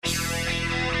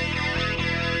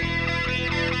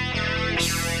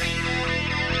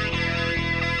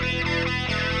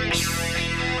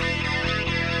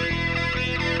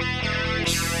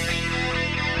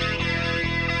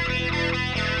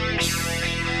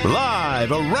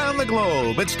Live around the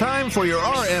globe, it's time for your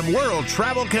RM World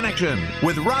Travel Connection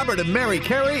with Robert and Mary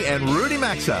Carey and Rudy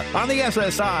Maxa on the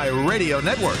SSI Radio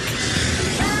Network.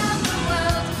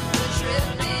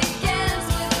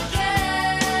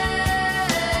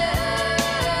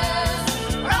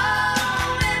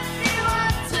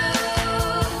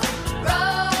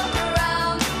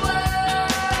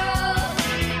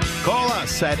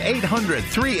 At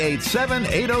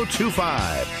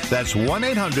 800-387-8025. That's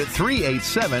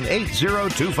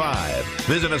 1-800-387-8025.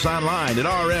 Visit us online at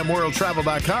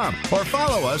rmworldtravel.com or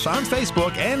follow us on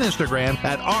Facebook and Instagram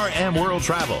at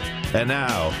RMWorldTravel. And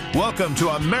now, welcome to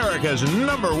America's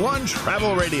 #1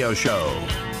 travel radio show.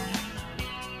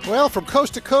 Well, from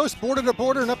coast to coast, border to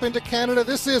border, and up into Canada,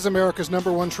 this is America's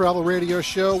 #1 travel radio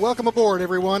show. Welcome aboard,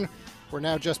 everyone. We're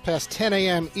now just past 10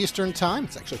 a.m. Eastern Time.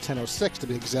 It's actually 10:06 to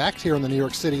be exact here in the New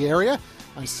York City area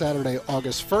on Saturday,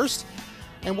 August 1st.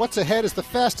 And what's ahead is the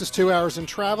fastest 2 hours in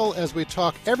travel as we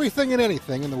talk everything and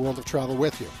anything in the world of travel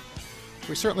with you.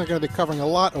 We're certainly going to be covering a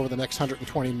lot over the next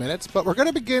 120 minutes, but we're going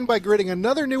to begin by greeting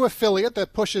another new affiliate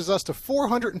that pushes us to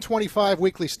 425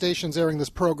 weekly stations airing this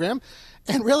program.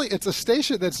 And really, it's a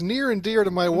station that's near and dear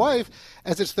to my wife,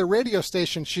 as it's the radio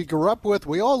station she grew up with.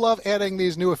 We all love adding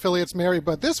these new affiliates, Mary,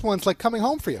 but this one's like coming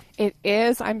home for you. It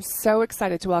is. I'm so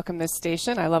excited to welcome this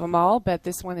station. I love them all, but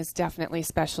this one is definitely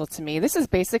special to me. This is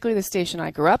basically the station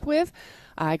I grew up with.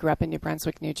 I grew up in New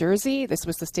Brunswick, New Jersey. This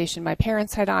was the station my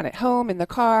parents had on at home in the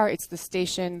car. It's the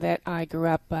station that I grew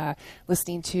up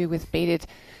listening to with bated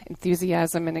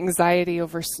enthusiasm and anxiety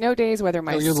over snow days, whether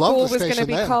my school was going to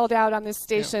be called out on this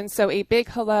station. Yeah. So a big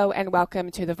hello and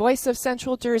welcome to the voice of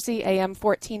Central Jersey, AM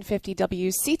 1450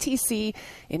 WCTC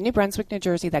in New Brunswick, New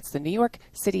Jersey. That's the New York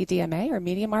City DMA or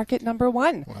Media Market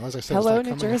 #1. Well, as I said, hello, like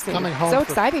New Jersey. Coming home so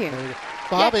exciting.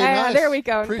 Bobby, nice. There we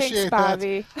go. Appreciate Thanks,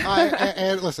 Bobby.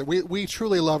 And listen, we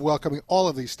truly love welcoming all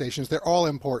of these stations. They're all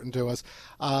important to us.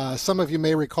 Some of you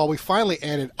may recall we finally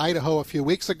added Idaho a few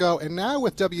weeks ago, and now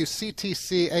with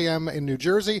WCTC AM in New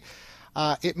Jersey,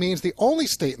 it means the only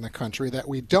state in the country that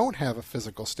we don't have a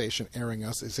physical station airing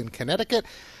us is in Connecticut.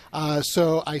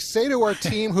 So I say to our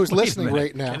team who's listening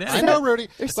right now, I know, Rudy,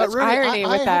 There's but such Rudy, irony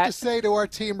with I that. have to say to our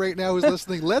team right now who's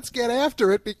listening, let's get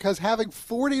after it, because having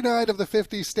 49 of the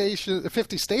 50 states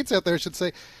out there, I should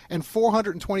say, and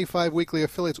 425 weekly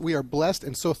affiliates, we are blessed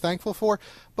and so thankful for,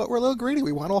 but we're a little greedy.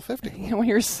 We want all 50.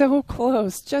 We're so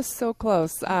close, just so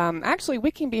close. Actually,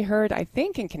 we can be heard, I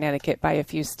think, in Connecticut by a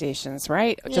few stations,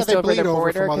 right? Yeah, just over the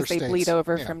border, because they bleed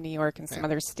over from New York and some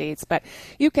other states. But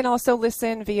you can also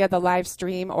listen via the live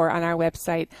stream or on our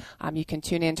website. You can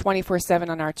tune in 24/7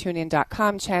 on our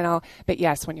tunein.com channel. But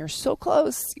yes, when you're so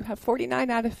close, you have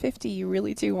 49 out of 50. You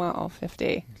really do want all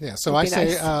 50. Yeah, so I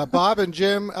say, Bob and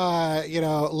Jim,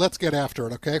 let's get after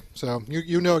it, okay? So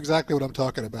you know exactly what I'm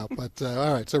talking about. But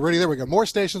all right, so ready, there we go. More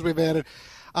stations we've added.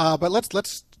 But let's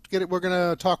get it. We're going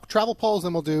to talk travel polls,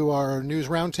 then we'll do our news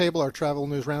roundtable, our travel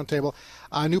news roundtable.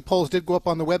 New polls did go up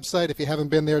on the website. If you haven't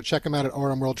been there, check them out at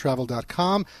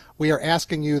rmworldtravel.com. We are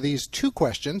asking you these two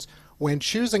questions. When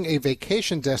choosing a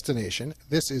vacation destination,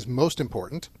 this is most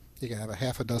important. You can have a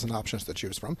half a dozen options to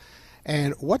choose from.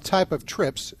 And what type of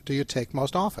trips do you take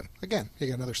most often? Again, you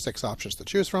got another 6 options to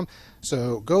choose from.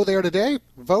 So go there today,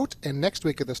 vote, and next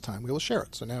week at this time we will share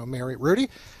it. So now, Mary, Rudy,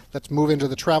 let's move into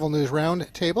the travel news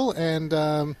round table. And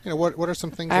what are some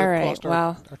things that caused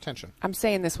our attention? I'm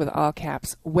saying this with all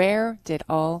caps. Where did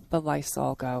all the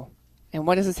Lysol go? And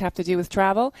what does this have to do with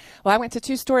travel? Well, I went to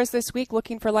 2 stores this week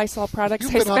looking for Lysol products.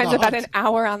 I spent about an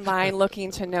hour online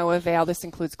looking to no avail. This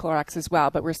includes Clorox as well,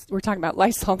 but we're talking about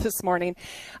Lysol this morning.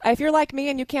 If you're like me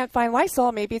and you can't find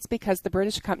Lysol, maybe it's because the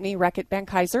British company Reckitt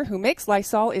Benckiser, who makes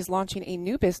Lysol, is launching a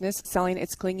new business selling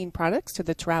its cleaning products to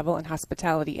the travel and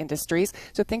hospitality industries.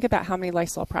 So think about how many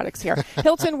Lysol products here.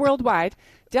 Hilton Worldwide,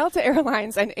 Delta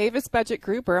Airlines, and Avis Budget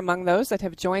Group are among those that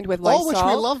have joined with Lysol. All which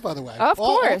we love, by the way. Of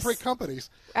course. All 3 companies.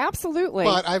 Absolutely.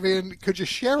 But, I mean, could you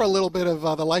share a little bit of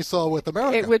the Lysol with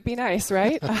America? It would be nice,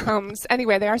 right?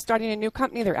 Anyway, they are starting a new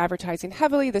company. They're advertising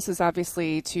heavily. This is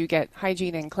obviously to get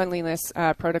hygiene and cleanliness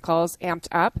protocols amped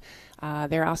up.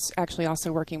 They're actually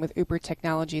also working with Uber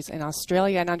Technologies in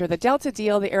Australia. And under the Delta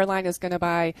deal, the airline is going to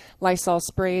buy Lysol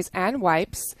sprays and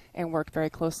wipes and work very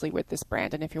closely with this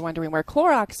brand. And if you're wondering where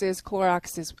Clorox is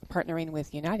partnering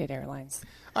with United Airlines.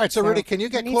 All right, so Rudy, can you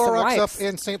get Clorox up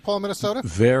in St. Paul, Minnesota?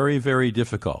 Very, very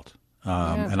difficult.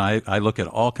 And I look at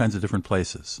all kinds of different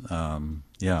places.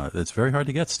 It's very hard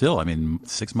to get still. I mean,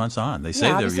 6 months on. They say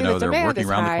they're working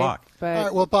around the clock. All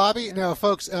right, well, Bobby, now,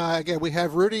 folks, again, we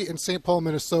have Rudy in St. Paul,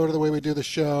 Minnesota, the way we do the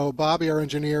show. Bobby, our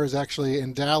engineer, is actually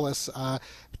in Dallas.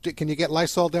 Can you get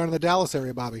Lysol down in the Dallas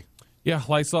area, Bobby? Yeah,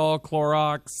 Lysol,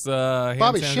 Clorox, hand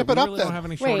Bobby, sanitizer. ship it we up really then. don't have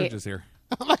any shortages here.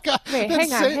 Oh my God! Wait, Then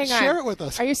hang on. Share it with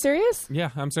us. Are you serious?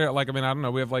 Yeah, I'm serious. Like, I mean, I don't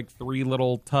know. We have like 3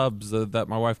 little tubs that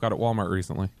my wife got at Walmart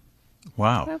recently.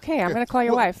 Wow. Okay, I'm going to call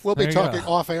your wife. We'll be There you talking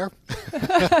go. off air.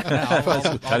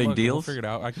 Cutting We'll deals? figure it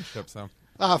out. I can ship some.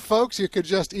 Folks, you could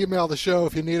just email the show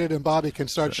if you need it, and Bobby can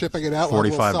start shipping it out.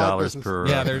 $45 per.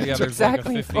 Yeah, there's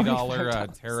exactly like a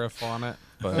 $50 tariff on it.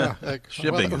 But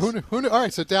Shipping. Well, who knew? All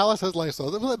right, so Dallas has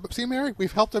Lysol. See, Mary,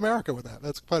 we've helped America with that.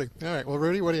 That's funny. All right, well,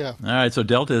 Rudy, what do you have? All right, so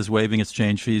Delta is waiving its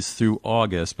change fees through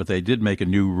August, but they did make a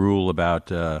new rule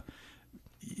about. It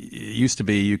used to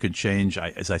be you could change.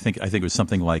 I think it was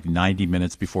something like 90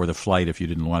 minutes before the flight. If you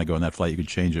didn't want to go on that flight, you could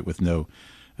change it with no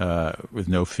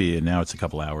fee, and now it's a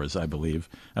couple hours, I believe.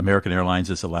 American Airlines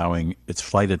is allowing its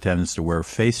flight attendants to wear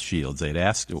face shields. They'd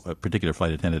asked a particular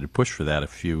flight attendant to push for that a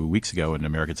few weeks ago, and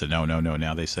American said, no.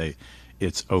 Now they say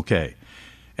it's okay.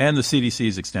 And the CDC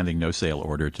is extending no sale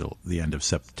order till the end of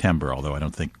September, although I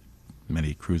don't think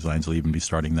many cruise lines will even be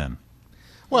starting then.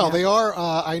 Well, they are.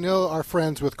 I know our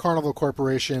friends with Carnival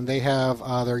Corporation. They have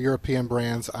their European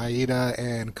brands, AIDA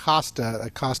and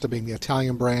Costa. Costa being the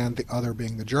Italian brand, the other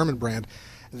being the German brand.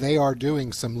 They are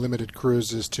doing some limited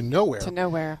cruises to nowhere.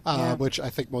 Yeah. Which I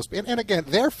think most. And again,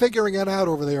 they're figuring it out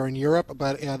over there in Europe.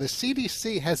 But the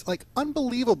CDC has like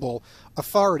unbelievable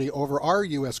authority over our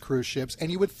U.S. cruise ships. And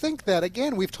you would think that,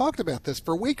 again, we've talked about this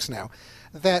for weeks now,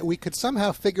 that we could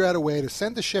somehow figure out a way to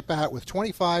send the ship out with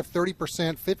 25,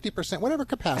 30%, 50%, whatever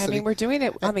capacity. I mean, we're doing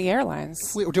it on the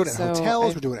airlines. We're doing it in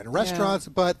hotels, we're doing it in restaurants,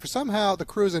 but for somehow the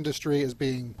cruise industry is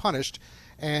being punished.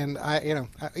 And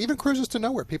even cruises to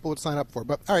nowhere, people would sign up for.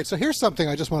 But all right, so here's something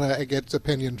I just want to get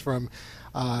opinion from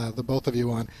the both of you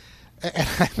on. And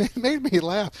it made me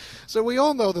laugh. So we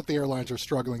all know that the airlines are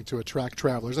struggling to attract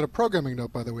travelers. And a programming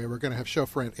note, by the way, we're going to have show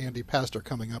friend Andy Pastor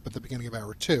coming up at the beginning of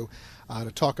hour 2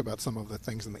 to talk about some of the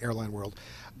things in the airline world.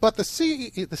 But the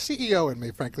CEO in me,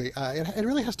 frankly, it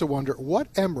really has to wonder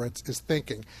what Emirates is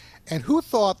thinking and who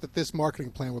thought that this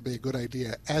marketing plan would be a good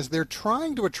idea as they're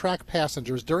trying to attract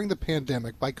passengers during the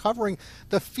pandemic by covering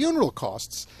the funeral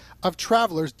costs of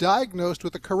travelers diagnosed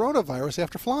with the coronavirus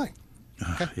after flying.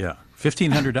 Okay. Yeah,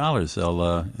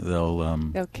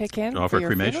 $1,500. They'll kick in offer for your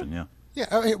cremation. funeral? Yeah.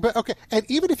 Yeah, but okay, and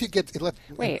even if you get,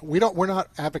 Wait. we're not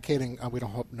advocating. We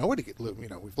don't hope nobody get.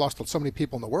 We've lost so many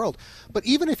people in the world. But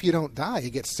even if you don't die, you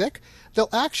get sick. They'll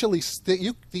actually.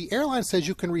 The airline says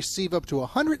you can receive up to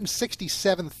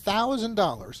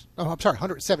 $167,000. Oh, I'm sorry,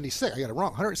 176. I got it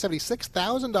wrong.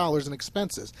 $176,000 in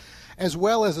expenses, as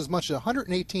well as much as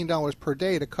 $118 per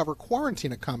day to cover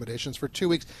quarantine accommodations for 2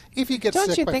 weeks if you get sick by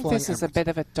flying Don't you think this is a bit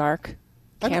of a dark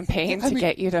campaign to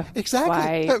get you to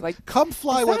exactly fly? Like, come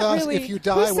fly with us. Really, if you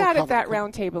die, who sat at that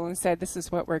round table and said, "This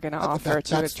is what we're going to offer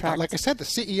to attract"? Like I said, the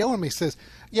CEO in me says,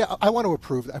 "Yeah, I want to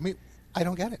approve." I mean, I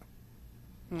don't get it.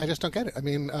 I just don't get it. I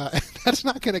mean, that's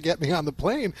not going to get me on the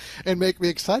plane and make me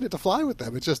excited to fly with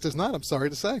them. It just is not. I'm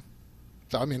sorry to say.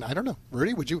 So I mean, I don't know.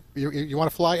 Rudy, would you want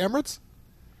to fly Emirates?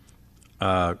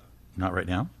 Not right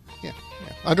now. Yeah.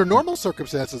 Under normal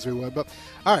circumstances, we would. But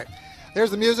all right. There's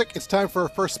the music. It's time for our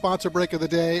first sponsor break of the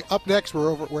day. Up next,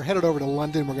 we're headed over to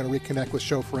London. We're going to reconnect with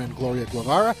show friend Gloria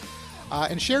Guevara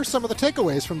and share some of the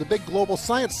takeaways from the big global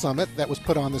science summit that was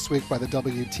put on this week by the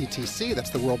WTTC. That's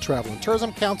the World Travel and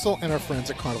Tourism Council and our friends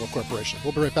at Carnival Corporation.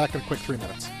 We'll be right back in a quick 3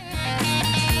 minutes.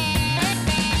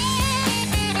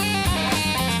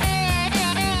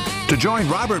 To join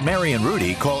Robert, Mary, and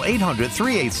Rudy, call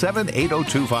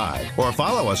 800-387-8025 or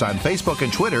follow us on Facebook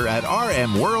and Twitter at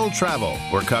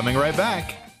RMWorldTravel. We're coming right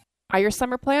back. Are your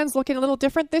summer plans looking a little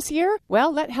different this year?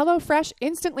 Well, let HelloFresh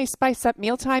instantly spice up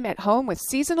mealtime at home with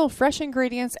seasonal fresh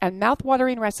ingredients and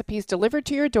mouth-watering recipes delivered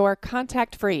to your door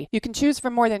contact-free. You can choose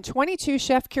from more than 22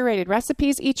 chef-curated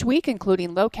recipes each week,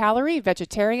 including low-calorie,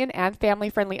 vegetarian, and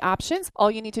family-friendly options.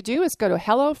 All you need to do is go to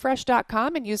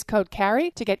HelloFresh.com and use code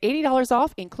CARRY to get $80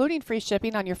 off, including free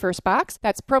shipping on your first box.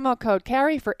 That's promo code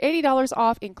CARRY for $80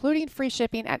 off, including free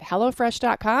shipping at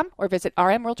HelloFresh.com or visit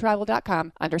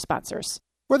RMWorldTravel.com under sponsors.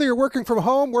 Whether you're working from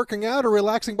home, working out, or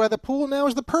relaxing by the pool, now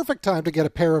is the perfect time to get a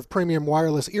pair of premium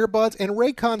wireless earbuds, and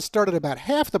Raycons start at about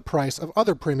half the price of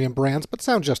other premium brands, but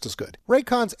sound just as good.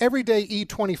 Raycons Everyday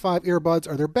E25 earbuds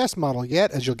are their best model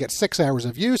yet, as you'll get 6 hours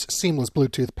of use, seamless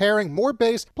Bluetooth pairing, more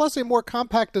bass, plus a more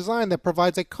compact design that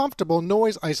provides a comfortable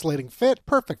noise-isolating fit,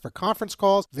 perfect for conference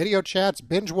calls, video chats,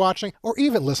 binge watching, or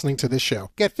even listening to this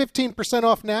show. Get 15%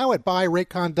 off now at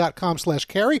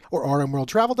buyraycon.com/carry or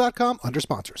rmworldtravel.com under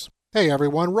sponsors. Hey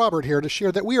everyone, Robert here to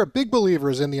share that we are big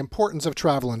believers in the importance of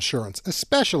travel insurance,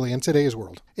 especially in today's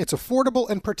world. It's affordable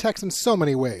and protects in so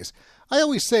many ways. I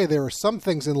always say there are some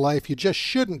things in life you just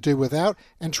shouldn't do without,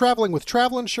 and traveling with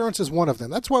travel insurance is one of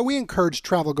them. That's why we encourage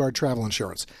Travel Guard travel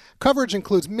insurance. Coverage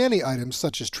includes many items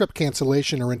such as trip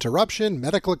cancellation or interruption,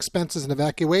 medical expenses and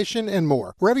evacuation, and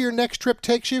more. Wherever your next trip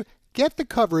takes you, get the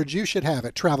coverage you should have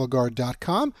at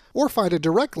TravelGuard.com or find a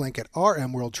direct link at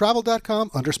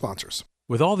RMWorldTravel.com under sponsors.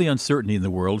 With all the uncertainty in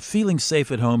the world, feeling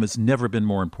safe at home has never been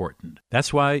more important.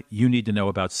 That's why you need to know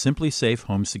about Simply Safe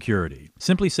Home Security.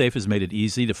 Simply Safe has made it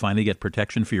easy to finally get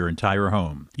protection for your entire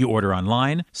home. You order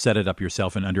online, set it up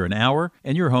yourself in under an hour,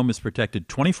 and your home is protected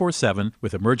 24/7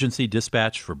 with emergency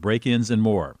dispatch for break-ins and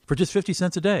more for just 50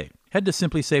 cents a day. Head to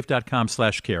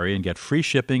simplysafe.com/carry and get free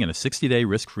shipping and a 60-day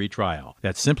risk-free trial.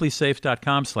 That's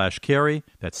simplysafe.com/carry.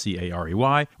 That's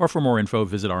CAREY. Or for more info,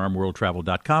 visit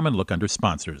RMWorldTravel.com and look under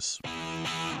sponsors.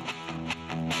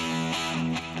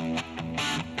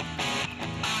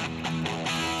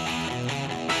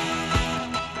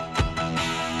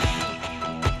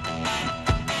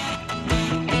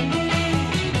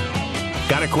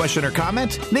 Got a question or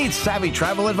comment? Need savvy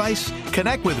travel advice?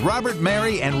 Connect with Robert,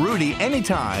 Mary, and Rudy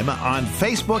anytime on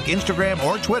Facebook, Instagram,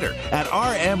 or Twitter at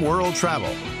RM World Travel.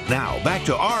 Now, back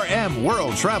to RM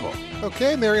World Travel.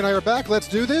 Okay, Mary and I are back. Let's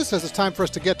do this, as it's time for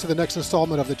us to get to the next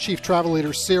installment of the Chief Travel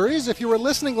Leaders series. If you were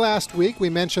listening last week, we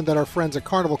mentioned that our friends at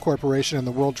Carnival Corporation and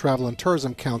the World Travel and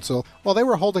Tourism Council, while they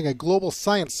were holding a Global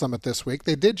Science Summit this week,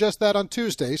 they did just that on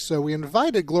Tuesday, so we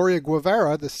invited Gloria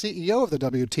Guevara, the CEO of the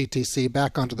WTTC,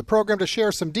 back onto the program to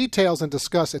share some details and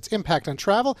discuss its impact on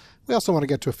travel. We also want to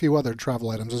get to a few other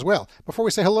travel items as well. Before we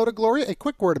say hello to Gloria, a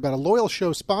quick word about a loyal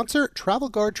show sponsor, Travel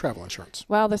Guard Travel Insurance.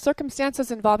 Well, the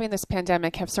circumstances involving this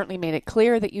pandemic have certainly made it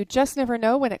clear that you just never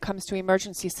know when it comes to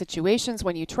emergency situations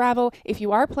when you travel. If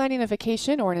you are planning a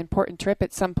vacation or an important trip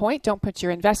at some point, don't put your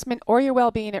investment or your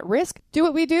well-being at risk. Do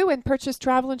what we do and purchase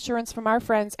travel insurance from our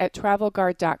friends at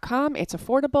TravelGuard.com. It's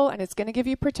affordable and it's going to give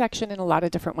you protection in a lot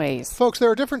of different ways. Folks,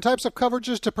 there are different types of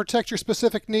coverages to protect your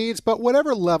specific needs, but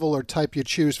whatever level or type you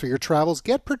choose for your travels,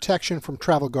 get protection from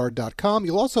TravelGuard.com.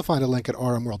 You'll also find a link at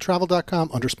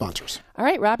RMWorldTravel.com under sponsors. All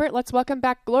right, Robert, let's welcome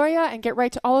back Gloria and get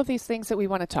right to all of these things that we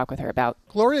want to talk with her about.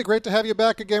 Gloria, great to have you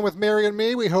back again with Mary and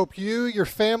me. We hope you, your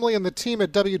family, and the team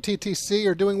at WTTC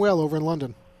are doing well over in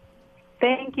London.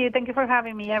 Thank you. Thank you for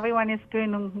having me. Everyone is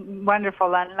doing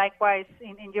wonderful, and likewise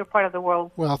in your part of the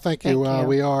world. Well, thank you.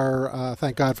 We are,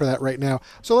 thank God for that right now.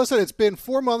 So listen, it's been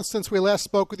 4 months since we last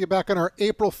spoke with you back on our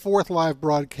April 4th live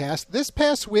broadcast. This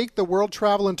past week, the World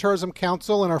Travel and Tourism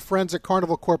Council and our friends at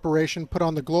Carnival Corporation put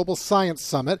on the Global Science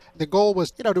Summit. The goal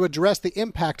was, to address the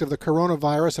impact of the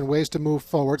coronavirus and ways to move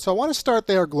forward. So I want to start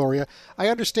there, Gloria. I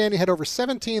understand you had over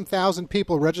 17,000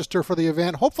 people register for the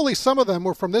event. Hopefully some of them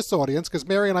were from this audience, because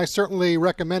Mary and I certainly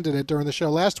recommended it during the show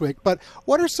last week. But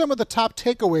what are some of the top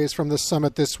takeaways from this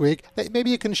summit this week that maybe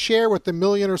you can share with the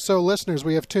million or so listeners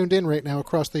we have tuned in right now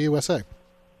across the USA?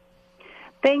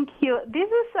 Thank you. This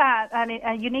is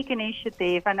a unique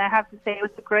initiative, and I have to say it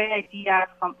was a great idea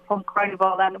from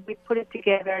Carnival, and we put it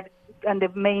together, and the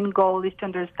main goal is to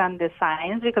understand the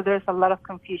science, because there's a lot of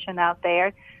confusion out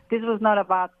there. This was not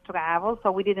about travel, so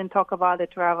we didn't talk about the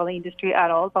travel industry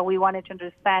at all, but we wanted to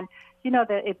understand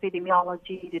the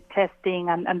epidemiology, the testing,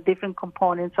 and different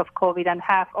components of COVID, and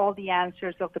have all the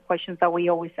answers of the questions that we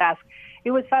always ask. It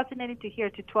was fascinating to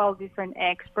hear to 12 different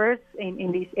experts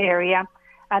in this area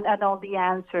and all the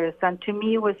answers. And to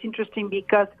me, it was interesting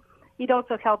because it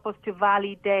also helped us to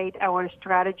validate our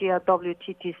strategy at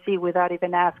WTTC without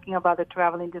even asking about the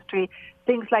travel industry.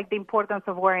 Things like the importance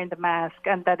of wearing the mask,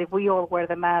 and that if we all wear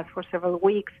the mask for several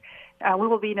weeks, we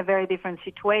will be in a very different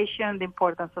situation, the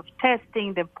importance of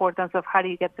testing, the importance of how do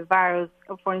you get the virus,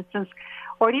 for instance,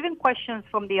 or even questions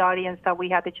from the audience that we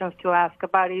had the chance to ask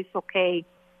about is okay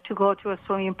to go to a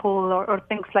swimming pool or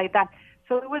things like that.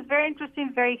 So it was very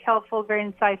interesting, very helpful, very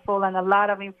insightful, and a lot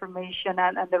of information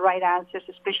and the right answers,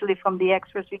 especially from the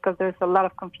experts, because there's a lot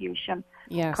of confusion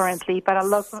currently, but a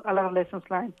lot of lessons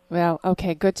learned. Well,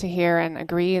 okay, good to hear and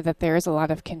agree that there is a lot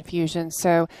of confusion.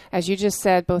 So as you just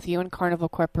said, both you and Carnival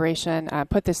Corporation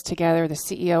put this together. The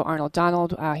CEO, Arnold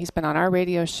Donald, he's been on our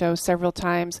radio show several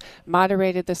times,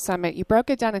 moderated the summit. You broke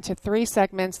it down into 3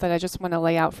 segments that I just want to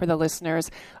lay out for the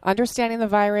listeners. Understanding the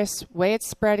virus, way it's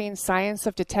spreading, science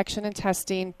of detection and testing,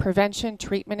 prevention,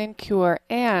 treatment, and cure,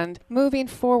 and moving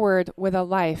forward with a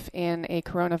life in a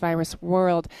coronavirus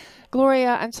world.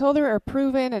 Gloria, until there are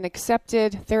proven and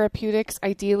accepted therapeutics,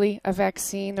 ideally a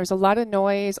vaccine, there's a lot of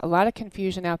noise, a lot of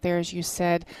confusion out there, as you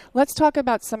said. Let's talk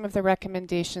about some of the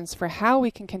recommendations for how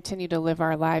we can continue to live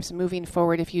our lives moving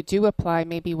forward if you do apply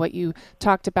maybe what you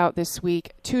talked about this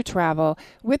week to travel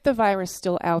with the virus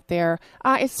still out there.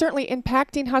 It's certainly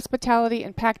impacting hospitality,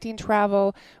 impacting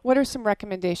travel. What are some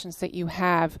recommendations that you you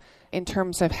have in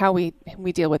terms of how we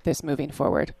deal with this moving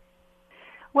forward?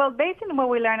 Well, based on what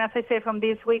we learned, as I say, from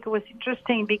this week, it was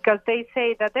interesting because they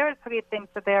say that there are three things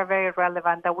that they are very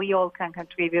relevant that we all can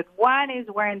contribute. One is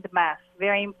wearing the mask,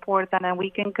 very important, and we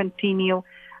can continue.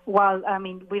 While,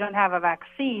 we don't have a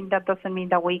vaccine, that doesn't mean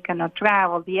that we cannot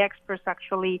travel. The experts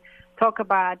actually talk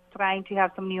about trying to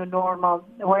have some new normal.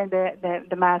 Wearing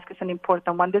the mask is an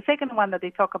important one. The second one that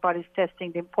they talk about is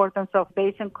testing, the importance of,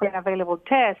 based on current available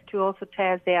tests, to also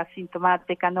test the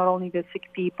asymptomatic and not only the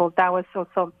sick people. That was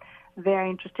also very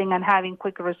interesting, and having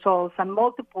quick results and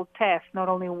multiple tests, not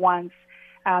only once,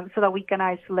 so that we can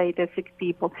isolate the sick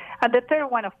people. And the third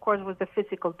one, of course, was the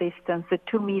physical distance. The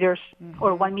 2 meters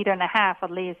or 1.5 meters at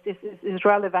least is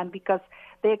relevant because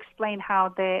they explain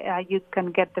how you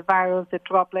can get the virus, the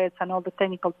droplets, and all the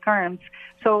technical terms.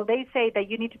 So they say that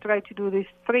you need to try to do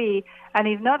these three, and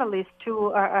if not at least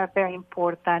two, are very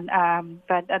important.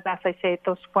 But as I said,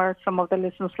 those were some of the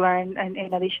lessons learned,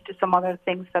 in addition to some other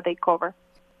things that they cover.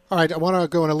 All right, I want to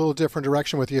go in a little different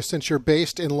direction with you. Since you're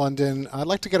based in London, I'd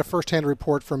like to get a first-hand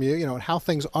report from you, on how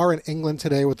things are in England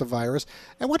today with the virus.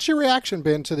 And what's your reaction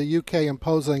been to the UK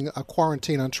imposing a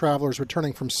quarantine on travelers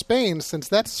returning from Spain, since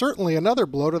that's certainly another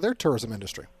blow to their tourism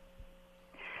industry?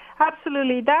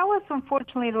 Absolutely. That was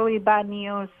unfortunately really bad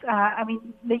news.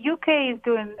 The UK is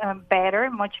doing better,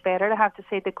 much better. I have to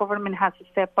say the government has to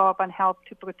step up and help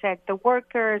to protect the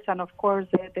workers and, of course,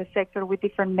 the sector with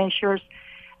different measures.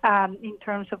 In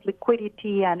terms of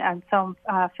liquidity and some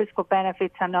fiscal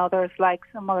benefits and others, like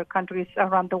some other countries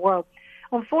around the world.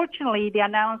 Unfortunately, the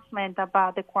announcement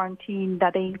about the quarantine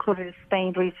that they included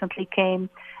Spain recently came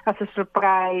as a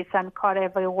surprise and caught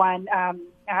everyone,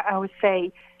 I would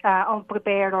say,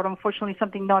 unprepared, or unfortunately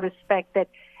something not expected.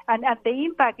 And the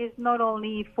impact is not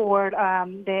only for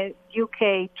the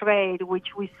UK trade,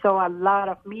 which we saw a lot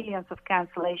of millions of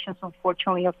cancellations,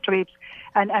 unfortunately, of trips,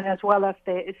 and as well as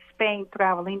the Spain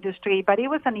travel industry, but it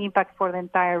was an impact for the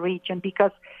entire region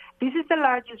because this is the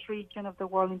largest region of the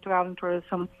world in travel and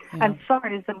tourism, and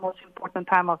summer is the most important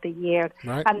time of the year.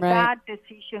 Right. And that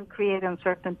decision created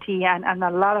uncertainty and a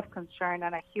lot of concern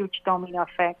and a huge domino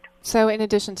effect. So in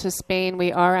addition to Spain,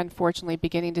 we are unfortunately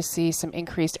beginning to see some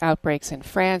increased outbreaks in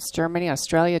France, Germany,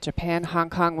 Australia, Japan, Hong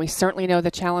Kong. We certainly know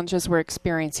the challenges we're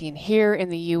experiencing here in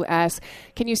the U.S.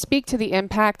 Can you speak to the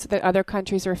impact that other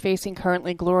countries are facing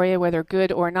currently, Gloria, whether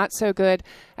good or not so good,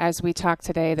 as we talk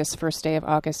today, this first day of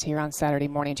August here on Saturday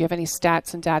morning? Do you have any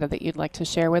stats and data that you'd like to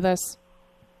share with us?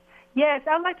 Yes,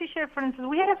 I'd like to share, for instance,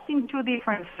 we have seen two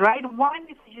differences, right? One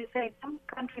is, as you say, some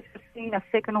countries have seen a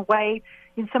second wave.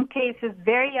 In some cases,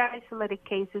 very isolated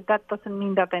cases. That doesn't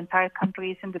mean that the entire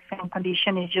country is in the same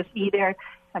condition. It's just either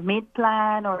a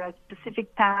mid-plan or a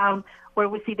specific town where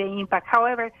we see the impact.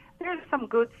 However, there are some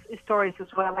good stories as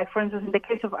well. Like, for instance, in the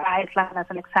case of Iceland, as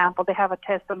an example, they have a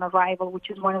test on arrival,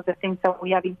 which is one of the things that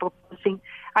we have been proposing.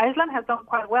 Iceland has done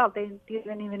quite well. They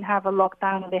didn't even have a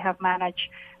lockdown, and they have managed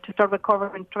to start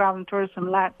recovering travel and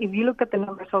tourism. If you look at the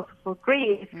numbers also for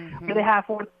Greece, where they have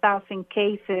 4,000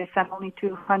 cases and only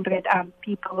 200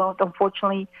 people,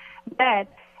 unfortunately, dead,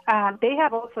 they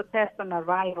have also tests on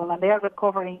arrival, and they are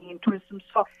recovering in tourism.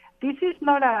 So this is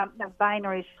not a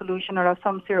binary solution or a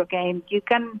sum-zero game. You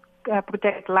can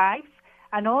protect lives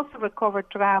and also recover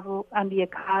travel and the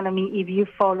economy if you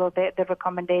follow the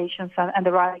recommendations and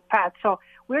the right path. So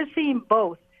we're seeing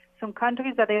both. Some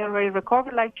countries that they already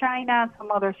recovered, like China,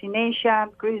 some others in Asia.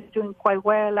 Greece doing quite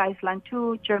well, Iceland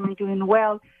too, Germany doing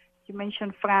well. You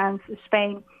mentioned France,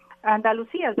 Spain.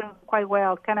 Andalusia is doing quite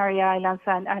well. Canary Islands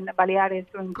and Baleares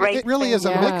doing great. It really is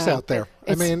a mix out there.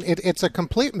 It's a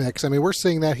complete mix. We're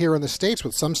seeing that here in the States,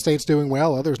 with some states doing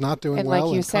well, others not doing well. And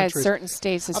like you said, certain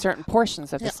states and certain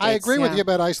portions of the states. I agree with you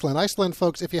about Iceland. Iceland,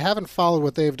 folks, if you haven't followed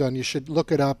what they've done, you should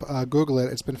look it up, Google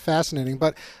it. It's been fascinating.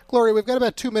 But, Gloria, we've got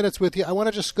about 2 minutes with you. I want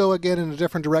to just go again in a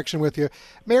different direction with you.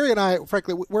 Mary and I,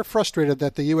 frankly, we're frustrated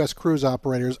that the U.S. cruise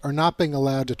operators are not being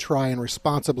allowed to try and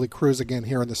responsibly cruise again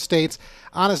here in the States.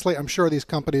 Honestly, I'm sure these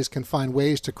companies can find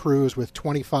ways to cruise with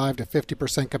 25 to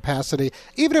 50% capacity,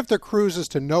 even if their cruises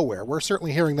to nowhere. We're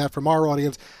certainly hearing that from our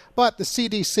audience, but the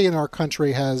CDC in our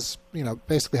country has,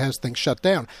 basically has things shut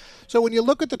down. So when you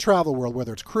look at the travel world,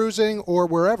 whether it's cruising or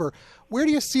wherever, where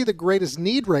do you see the greatest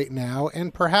need right now,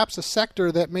 and perhaps a sector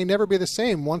that may never be the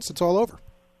same once it's all over?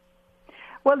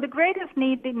 Well, the greatest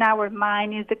need in our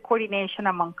mind is the coordination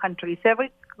among countries.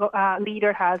 Every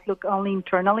leader has looked only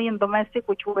internally and domestic,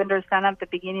 which we understand at the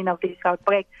beginning of this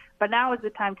outbreak. But now is the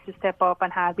time to step up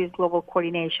and have this global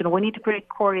coordination. We need to create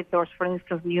corridors, for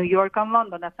instance, New York and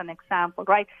London as an example,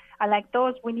 right? And like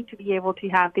those, we need to be able to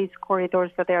have these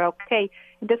corridors that they're okay.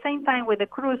 At the same time, with the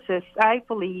cruises, I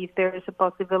believe there is a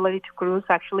possibility to cruise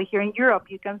actually here in Europe.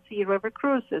 You can see river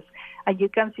cruises, and you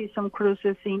can see some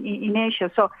cruises in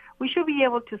Asia. So we should be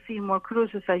able to see more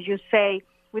cruises, as you say,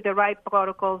 with the right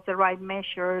protocols, the right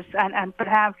measures, and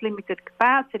perhaps limited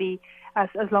capacity.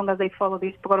 As long as they follow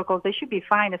these protocols, they should be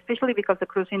fine, especially because the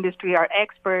cruise industry are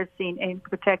experts in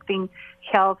protecting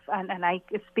health. And I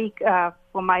speak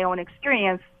from my own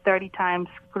experience, 30 times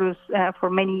cruise for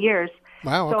many years.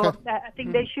 Wow, okay. So I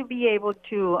think they should be able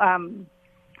to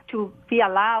be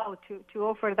allowed to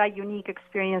offer that unique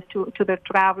experience to the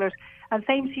travelers. And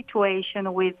same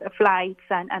situation with flights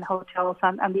and hotels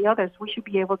and the others. We should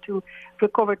be able to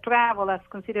recover travel, as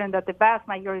considering that the vast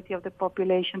majority of the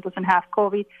population doesn't have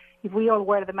COVID. If we all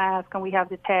wear the mask and we have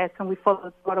the tests and we follow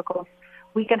the protocols,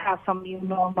 we can have some new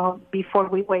normal before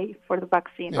we wait for the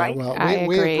vaccine, right? Well, I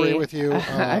we agree. agree with you.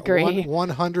 Agree.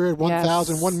 100,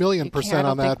 1,000, Yes. 1,000,000%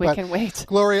 on that. I don't think we can wait.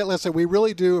 Gloria, listen, we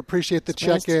really do appreciate the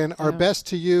check-in. Our Yeah. best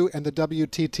to you and the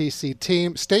WTTC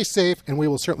team. Stay safe, and we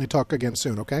will certainly talk again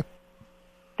soon, okay?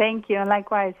 Thank you, and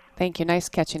likewise. Thank you. Nice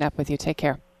catching up with you. Take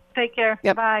care. Take care.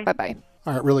 Yep. Bye. Bye-bye.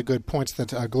 All right, really good points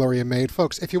that Gloria made.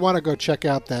 Folks, if you want to go check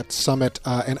out that summit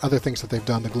and other things that they've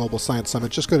done, the Global Science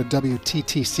Summit, just go to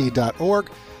WTTC.org.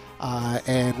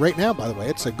 And right now, by the way,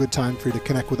 it's a good time for you to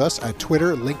connect with us at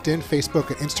Twitter, LinkedIn, Facebook,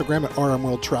 and Instagram at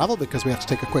RMWorldTravel, because we have to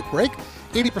take a quick break.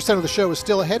 80% of the show is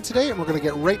still ahead today, and we're going to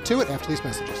get right to it after these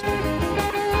messages.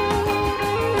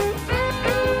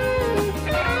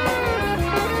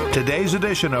 Today's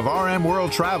edition of RM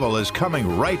World Travel is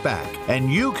coming right back,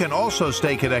 and you can also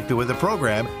stay connected with the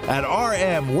program at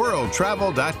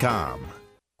rmworldtravel.com.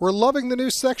 We're loving the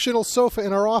new sectional sofa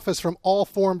in our office from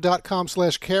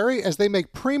allform.com/carry as they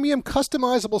make premium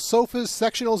customizable sofas,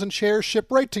 sectionals, and chairs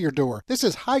shipped right to your door. This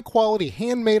is high-quality,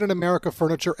 handmade in America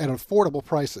furniture at affordable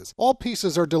prices. All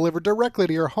pieces are delivered directly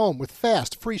to your home with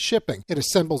fast, free shipping. It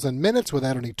assembles in minutes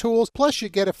without any tools, plus you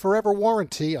get a forever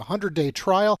warranty, a 100-day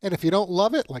trial, and if you don't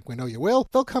love it, like we know you will,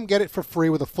 they'll come get it for free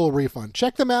with a full refund.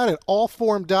 Check them out at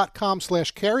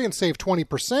allform.com/carry and save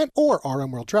 20%, or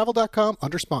rmworldtravel.com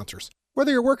under sponsors.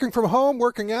 Whether you're working from home,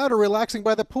 working out, or relaxing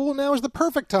by the pool, now is the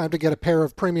perfect time to get a pair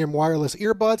of premium wireless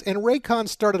earbuds, and Raycons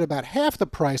start at about half the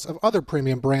price of other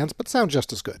premium brands, but sound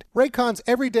just as good. Raycon's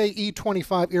Everyday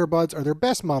E25 earbuds are their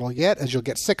best model yet, as you'll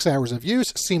get 6 hours of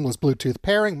use, seamless Bluetooth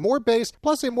pairing, more bass,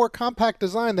 plus a more compact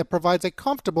design that provides a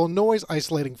comfortable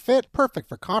noise-isolating fit, perfect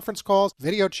for conference calls,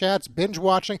 video chats, binge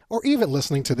watching, or even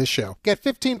listening to this show. Get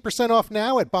 15% off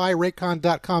now at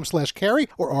buyraycon.com/carry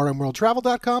or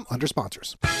rmworldtravel.com under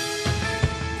sponsors.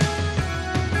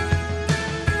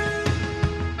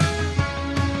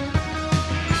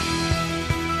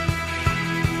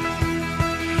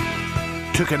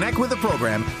 To connect with the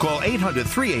program, call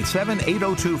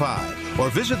 800-387-8025 or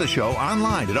visit the show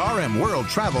online at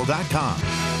rmworldtravel.com.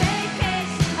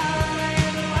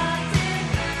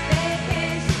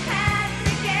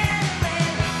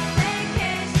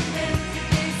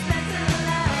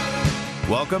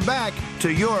 Welcome back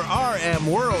to your RM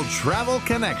World Travel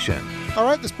Connection. All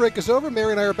right, this break is over.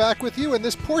 Mary and I are back with you, and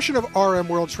this portion of RM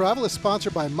World Travel is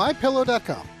sponsored by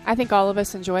MyPillow.com. I think all of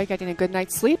us enjoy getting a good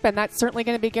night's sleep, and that's certainly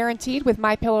going to be guaranteed with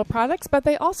MyPillow products, but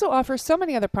they also offer so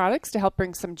many other products to help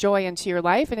bring some joy into your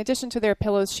life. In addition to their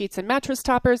pillows, sheets, and mattress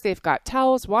toppers, they've got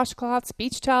towels, washcloths,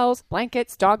 beach towels,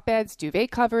 blankets, dog beds, duvet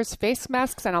covers, face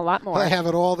masks, and a lot more. I have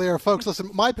it all there, folks. Listen,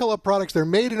 MyPillow products, they're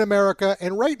made in America,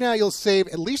 and right now you'll save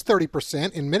at least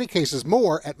 30%, in many cases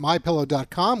more, at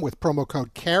MyPillow.com with promo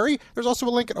code CARRY. There's also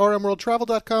a link at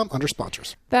rmworldtravel.com under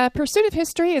sponsors. The Pursuit of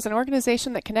History is an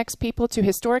organization that connects people to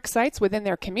historic sites within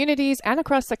their communities and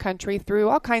across the country through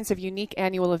all kinds of unique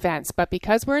annual events. But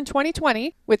because we're in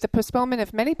 2020, with the postponement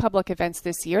of many public events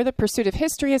this year, the Pursuit of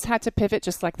History has had to pivot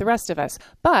just like the rest of us.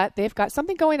 But they've got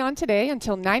something going on today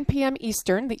until 9 p.m.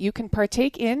 Eastern that you can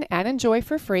partake in and enjoy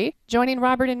for free. Joining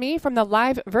Robert and me from the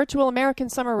live virtual American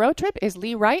Summer Road Trip is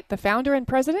Lee Wright, the founder and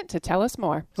president, to tell us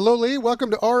more. Hello, Lee.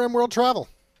 Welcome to RM World Travel.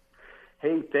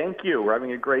 Hey, thank you. We're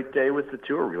having a great day with the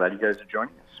tour. We're glad you guys are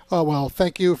joining us. Oh, well,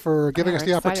 thank you for giving us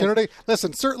the excited. opportunity.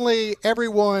 Listen, certainly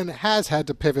everyone has had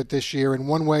to pivot this year in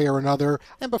one way or another.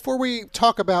 And before we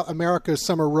talk about America's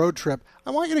Summer Road Trip,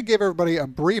 I want you to give everybody a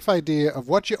brief idea of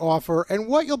what you offer and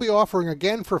what you'll be offering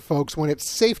again for folks when it's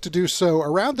safe to do so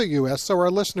around the U.S. so our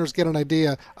listeners get an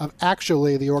idea of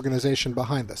actually the organization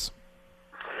behind this.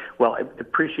 Well, I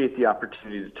appreciate the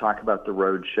opportunity to talk about the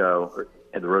road show.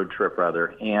 the road trip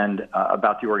rather, and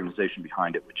about the organization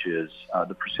behind it, which is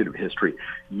the Pursuit of History.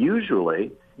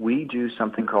 Usually, we do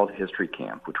something called History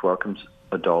Camp, which welcomes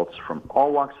adults from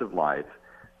all walks of life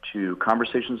to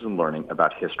conversations and learning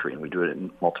about history, and we do it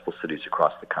in multiple cities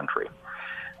across the country.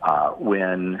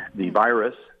 When the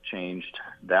virus changed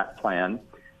that plan,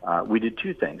 we did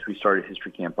two things. We started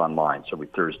History Camp online, so every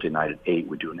Thursday night at 8,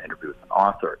 we do an interview with an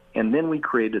author. And then we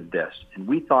created this, and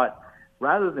we thought,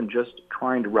 rather than just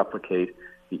trying to replicate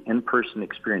the in-person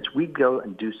experience, we'd go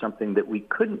and do something that we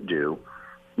couldn't do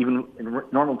even in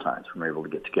normal times when we were able to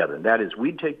get together. And that is,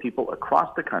 we'd take people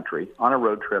across the country on a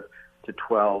road trip to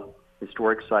 12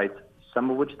 historic sites, some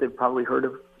of which they've probably heard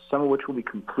of, some of which will be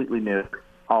completely new,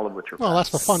 all of which are Well, that's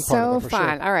the fun part so of it, for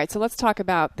fun. sure. All right, so let's talk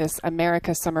about this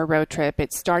America Summer Road Trip.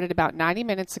 It started about 90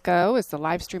 minutes ago as the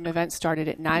live stream event started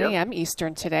at 9 a.m.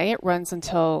 Eastern today. It runs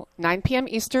until 9 p.m.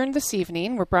 Eastern this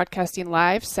evening. We're broadcasting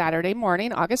live Saturday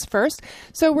morning, August 1st.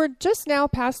 So we're just now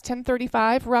past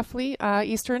 10:35 roughly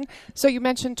Eastern. So you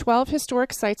mentioned 12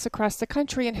 historic sites across the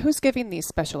country, and who's giving these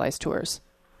specialized tours?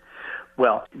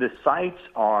 Well, the sites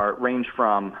range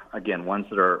from, again, ones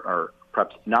that are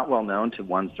perhaps not well known to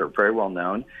ones that are very well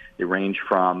known. They range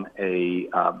from a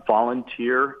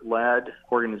volunteer-led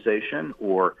organization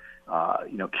or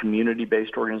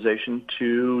community-based organization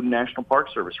to National Park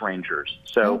Service rangers.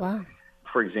 So,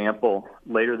 for example,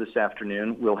 later this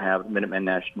afternoon we'll have Minuteman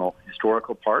National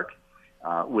Historical Park,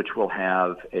 which will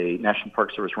have a National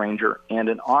Park Service ranger and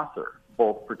an author,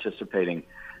 both participating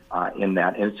in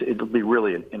that. And it'll be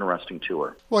really an interesting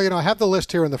tour. Well, I have the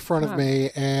list here in the front of me,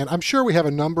 and I'm sure we have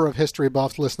a number of history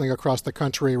buffs listening across the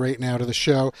country right now to the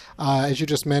show. As you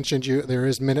just mentioned, there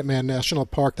is Minuteman National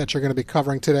Park that you're going to be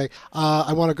covering today.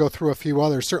 I want to go through a few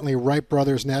others. Certainly Wright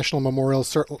Brothers National Memorial.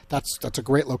 That's a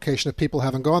great location if people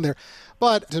haven't gone there.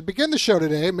 But to begin the show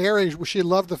today, Mary, she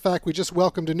loved the fact we just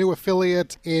welcomed a new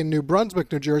affiliate in New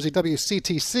Brunswick, New Jersey,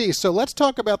 WCTC. So let's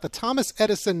talk about the Thomas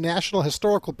Edison National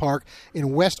Historical Park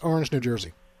in West Orange, New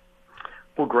Jersey.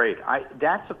 Well, great.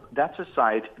 That's a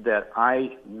site that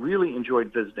I really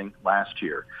enjoyed visiting last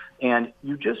year. And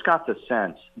you just got the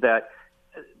sense that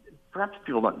perhaps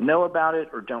people don't know about it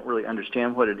or don't really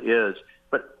understand what it is,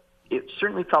 but it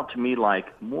certainly felt to me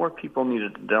like more people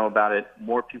needed to know about it,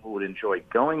 more people would enjoy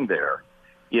going there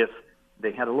if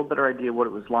they had a little better idea what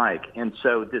it was like. And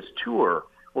so this tour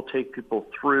will take people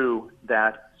through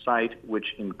that site,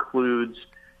 which includes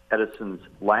Edison's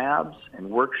labs and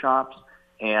workshops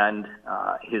and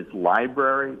his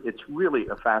library. It's really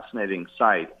a fascinating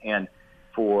site. And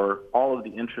for all of the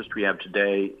interest we have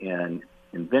today in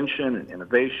invention and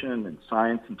innovation and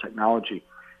science and technology,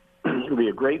 it'll be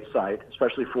a great site,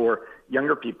 especially for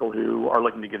younger people who are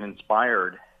looking to get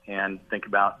inspired and think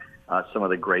about some of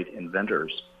the great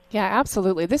inventors. Yeah,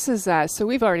 absolutely. This is, so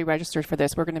we've already registered for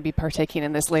this. We're going to be partaking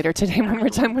in this later today when we're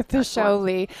done with the show,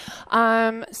 Lee.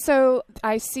 So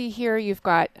I see here you've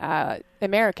got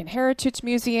American Heritage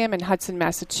Museum in Hudson,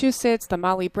 Massachusetts, the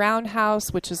Molly Brown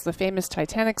House, which is the famous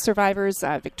Titanic survivors,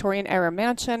 Victorian-era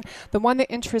mansion. The one that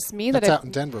interests me... That's out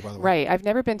in Denver, by the way. Right. I've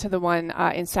never been to the one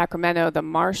in Sacramento, the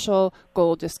Marshall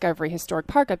Gold Discovery Historic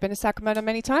Park. I've been to Sacramento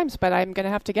many times, but I'm going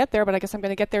to have to get there, but I guess I'm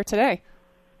going to get there today.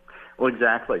 Well,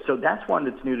 exactly. So that's one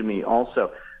that's new to me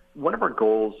also. One of our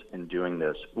goals in doing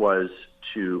this was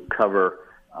to cover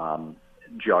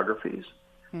geographies,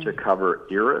 to cover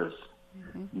eras,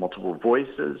 multiple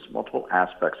voices, multiple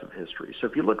aspects of history. So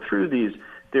if you look through these,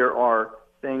 there are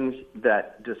things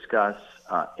that discuss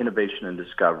innovation and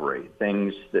discovery,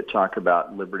 things that talk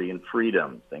about liberty and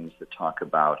freedom, things that talk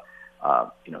about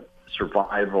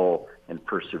survival and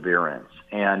perseverance.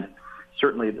 And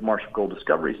certainly the Marshall Gold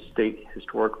Discovery State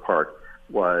Historic Park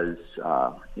was,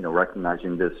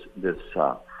 recognizing this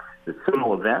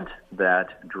seminal event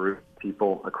that drew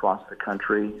people across the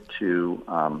country to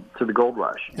the gold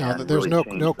rush. No, there's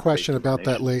really no question about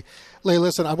that, Lee. Lee,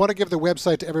 listen, I want to give the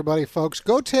website to everybody, folks.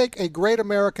 Go take a great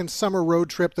American summer road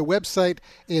trip. The website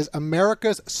is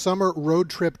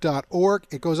americassummerroadtrip.org.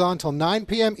 It goes on until 9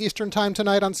 p.m. Eastern Time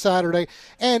tonight on Saturday.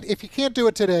 And if you can't do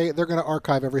it today, they're going to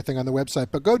archive everything on the website.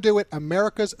 But go do it,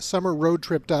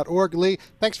 americassummerroadtrip.org. Lee,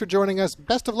 thanks for joining us.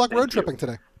 Best of luck road tripping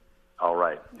today. All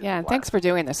right. Yeah, and thanks for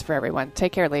doing this for everyone.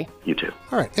 Take care, Lee. You too.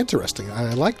 All right, interesting.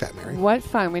 I like that, Mary. What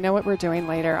fun. We know what we're doing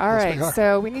later. All right,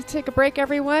 so we need to take a break,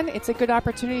 everyone. It's a good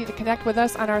opportunity to connect with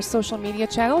us on our social media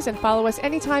channels and follow us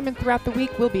anytime and throughout the week.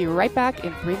 We'll be right back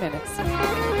in 3 minutes.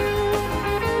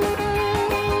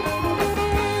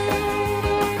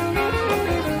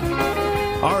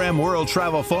 RM World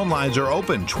Travel phone lines are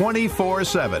open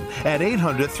 24/7 at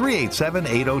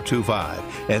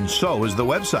 800-387-8025. And so is the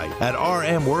website at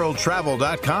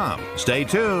rmworldtravel.com. Stay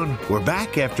tuned. We're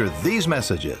back after these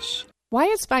messages. Why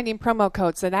is finding promo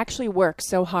codes that actually work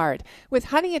so hard? With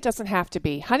Honey, it doesn't have to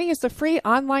be. Honey is the free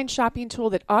online shopping tool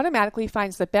that automatically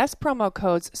finds the best promo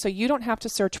codes so you don't have to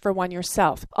search for one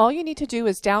yourself. All you need to do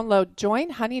is download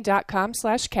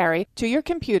joinhoney.com/carry to your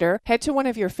computer, head to one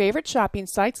of your favorite shopping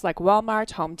sites like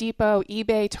Walmart, Home Depot,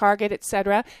 eBay, Target,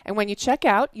 etc. And when you check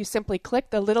out, you simply click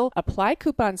the little Apply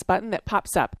Coupons button that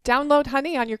pops up. Download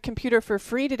Honey on your computer for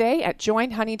free today at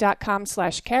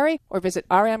joinhoney.com/carry or visit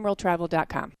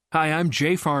rmworldtravel.com. Hi, I'm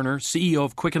Jay Farner, CEO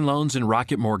of Quicken Loans and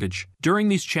Rocket Mortgage. During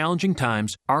these challenging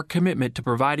times, our commitment to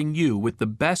providing you with the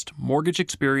best mortgage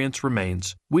experience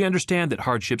remains. We understand that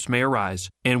hardships may arise,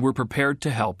 and we're prepared to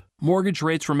help. Mortgage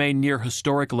rates remain near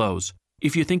historic lows.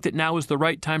 If you think that now is the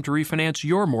right time to refinance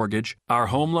your mortgage, our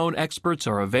home loan experts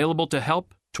are available to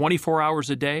help 24 hours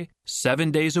a day,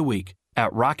 7 days a week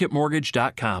at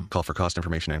rocketmortgage.com. Call for cost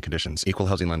information and conditions. Equal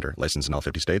housing lender. Licensed in all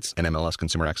 50 states.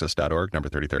 NMLSconsumeraccess.org, number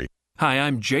 3030. Hi,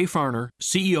 I'm Jay Farner,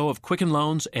 CEO of Quicken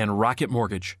Loans and Rocket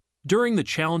Mortgage. During the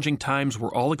challenging times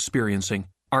we're all experiencing,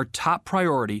 our top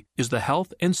priority is the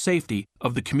health and safety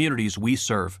of the communities we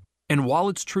serve. And while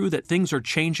it's true that things are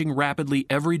changing rapidly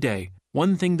every day,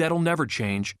 one thing that'll never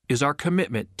change is our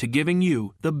commitment to giving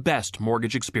you the best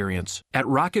mortgage experience. At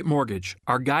Rocket Mortgage,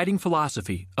 our guiding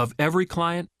philosophy of every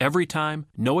client, every time,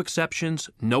 no exceptions,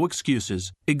 no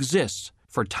excuses, exists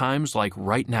for times like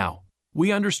right now.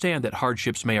 We understand that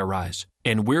hardships may arise,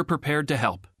 and we're prepared to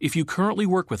help. If you currently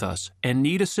work with us and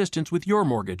need assistance with your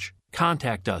mortgage,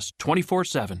 contact us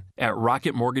 24/7 at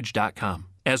rocketmortgage.com.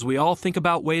 As we all think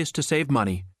about ways to save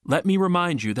money, let me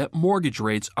remind you that mortgage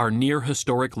rates are near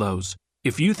historic lows.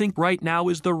 If you think right now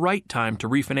is the right time to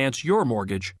refinance your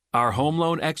mortgage, our home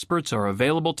loan experts are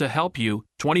available to help you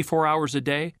 24 hours a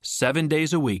day, 7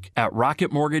 days a week at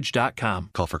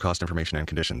rocketmortgage.com. Call for cost information and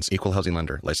conditions. Equal housing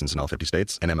lender. Licensed in all 50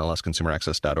 states.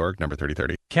 NMLSconsumeraccess.org, number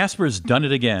 3030. Casper's done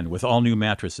it again with all new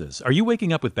mattresses. Are you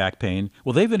waking up with back pain?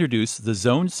 Well, they've introduced the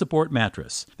Zone Support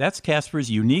Mattress. That's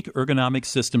Casper's unique ergonomic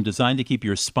system designed to keep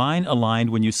your spine aligned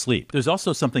when you sleep. There's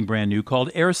also something brand new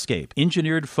called AirScape,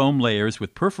 engineered foam layers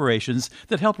with perforations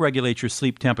that help regulate your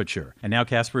sleep temperature. And now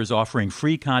Casper is offering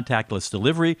free contactless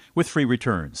delivery with free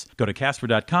returns. Go to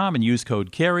Casper.com and use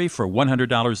code CARRY for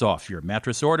 $100 off your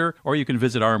mattress order, or you can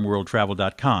visit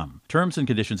RMWorldTravel.com. Terms and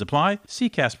conditions apply. See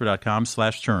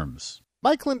Casper.com/terms.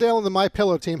 Mike Lindell and the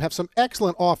MyPillow team have some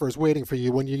excellent offers waiting for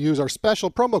you when you use our special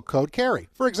promo code CARRY.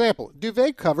 For example,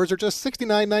 duvet covers are just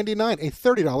 $69.99, a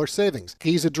 $30 savings.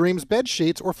 Giza Dreams bed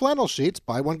sheets or flannel sheets,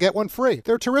 buy one, get one free.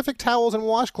 Their terrific towels and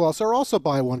washcloths are also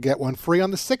buy one, get one free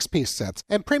on the 6-piece sets.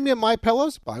 And premium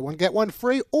MyPillows, buy one, get one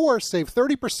free, or save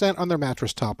 30% on their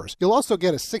mattress toppers. You'll also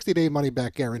get a 60-day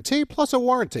money-back guarantee plus a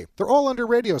warranty. They're all under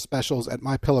radio specials at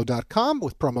MyPillow.com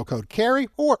with promo code CARRY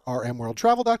or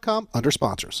RMWorldTravel.com under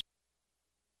sponsors.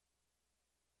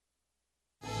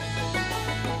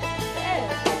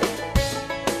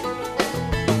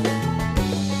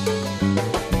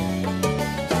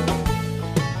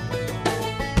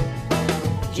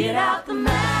 Get out the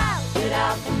map,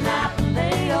 and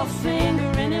lay your finger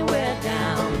anywhere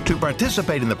down. To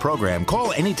participate in the program,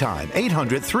 call anytime,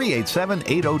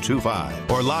 800-387-8025,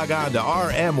 or log on to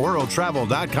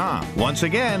rmworldtravel.com. Once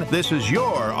again, this is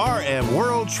your RM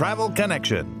World Travel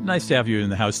Connection. Nice to have you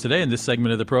in the house today, and this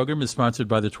segment of the program is sponsored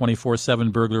by the 24/7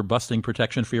 burglar busting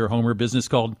protection for your home or business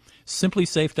called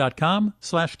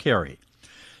simplysafe.com/carry.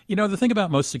 You know, the thing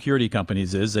about most security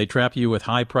companies is they trap you with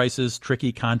high prices,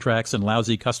 tricky contracts, and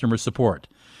lousy customer support.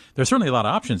 There's certainly a lot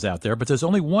of options out there, but there's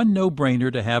only one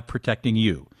no-brainer to have protecting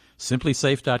you.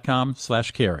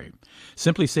 simplysafe.com/carry.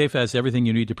 SimpliSafe has everything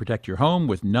you need to protect your home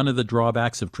with none of the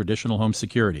drawbacks of traditional home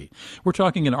security. We're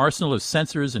talking an arsenal of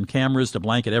sensors and cameras to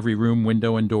blanket every room,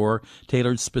 window, and door,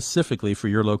 tailored specifically for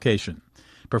your location.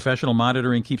 Professional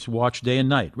monitoring keeps watch day and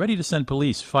night, ready to send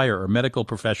police, fire, or medical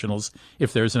professionals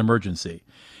if there's an emergency.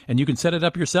 And you can set it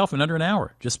up yourself in under an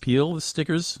hour. Just peel the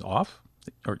stickers off,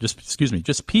 or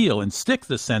just peel and stick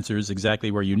the sensors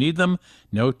exactly where you need them.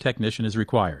 No technician is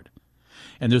required.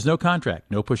 And there's no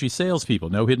contract, no pushy salespeople,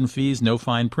 no hidden fees, no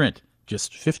fine print.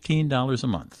 Just $15 a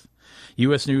month.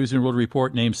 U.S. News & World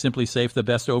Report named SimpliSafe the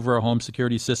best overall home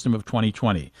security system of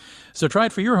 2020. So try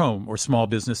it for your home or small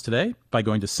business today by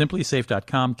going to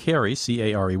simplysafe.com, carry,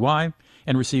 C-A-R-E-Y,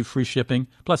 and receive free shipping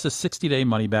plus a 60-day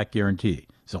money-back guarantee.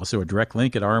 There's also a direct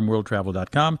link at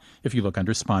rmworldtravel.com if you look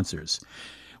under sponsors.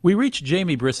 We reached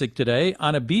Jamie Brisick today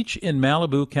on a beach in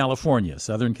Malibu, California,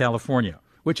 Southern California,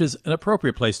 which is an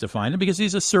appropriate place to find him because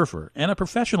he's a surfer and a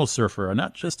professional surfer,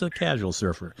 not just a casual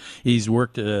surfer. He's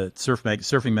worked at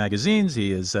surfing magazines.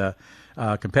 He is a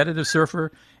competitive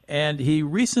surfer. And he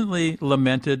recently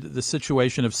lamented the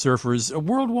situation of surfers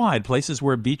worldwide, places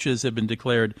where beaches have been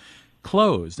declared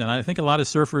closed. And I think a lot of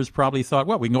surfers probably thought,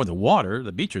 well, we can go in the water.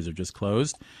 The beaches are just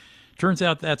closed. Turns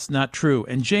out that's not true.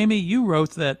 And Jamie, you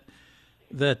wrote that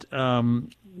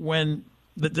when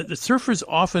the surfers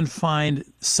often find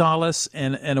solace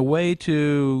and a way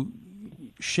to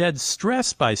shed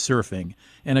stress by surfing.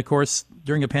 And, of course,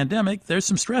 during a pandemic, there's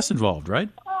some stress involved, right?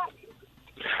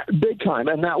 Big time,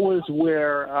 and that was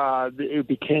where it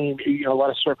became, a lot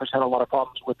of surfers had a lot of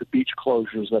problems with the beach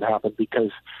closures that happened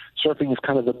because surfing is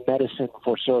kind of the medicine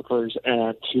for surfers,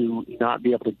 and to not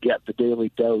be able to get the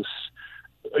daily dose,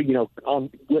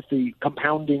 with the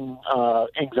compounding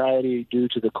anxiety due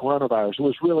to the coronavirus, it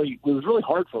was really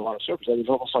hard for a lot of surfers. It was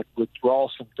almost like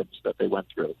withdrawal symptoms that they went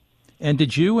through. And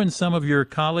did you and some of your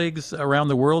colleagues around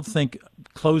the world think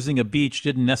closing a beach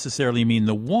didn't necessarily mean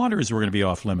the waters were going to be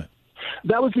off limit?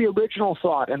 That was the original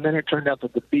thought, and then it turned out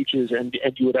that the beaches and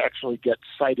you would actually get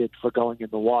cited for going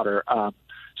in the water.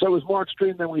 So it was more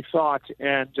extreme than we thought,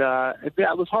 and it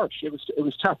was harsh. It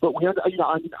was tough. But we,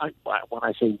 when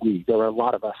I say we, there were a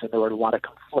lot of us, and there were a lot of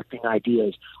conflicting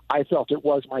ideas. I felt it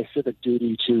was my civic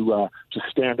duty to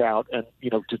stand out and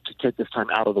to take this time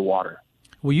out of the water.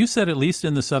 Well, you said at least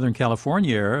in the Southern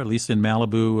California area, at least in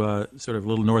Malibu, sort of a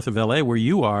little north of L.A., where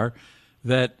you are,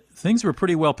 that things were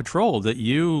pretty well patrolled. That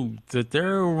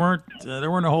there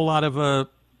weren't a whole lot of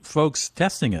folks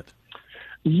testing it.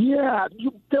 Yeah,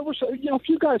 there was. A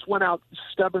few guys went out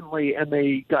stubbornly and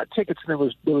they got tickets.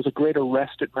 And there was a great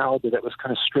arrest at Malibu that was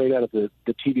kind of straight out of the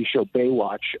TV show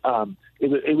Baywatch.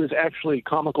 It was actually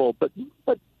comical, but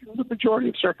the majority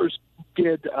of surfers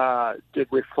did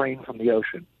refrain from the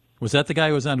ocean. Was that the guy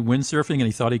who was on windsurfing and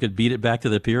he thought he could beat it back to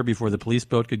the pier before the police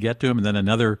boat could get to him, and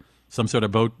then some sort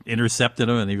of boat intercepted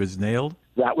him and he was nailed?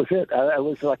 That was it. It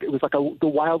was like the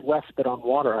Wild West, but on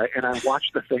water. And I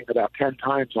watched the thing about 10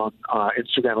 times on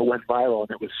Instagram. It went viral, and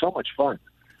it was so much fun.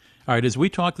 All right, as we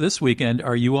talk this weekend,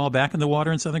 are you all back in the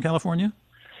water in Southern California?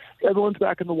 Everyone's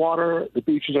back in the water. The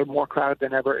beaches are more crowded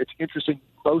than ever. It's interesting.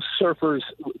 Most surfers,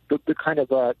 the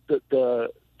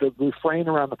refrain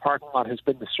around the parking lot has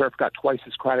been the surf got twice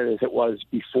as crowded as it was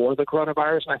before the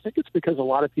coronavirus. And I think it's because a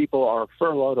lot of people are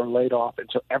furloughed or laid off, and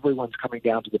so everyone's coming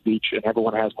down to the beach and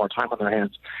everyone has more time on their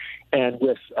hands. And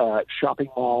with shopping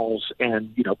malls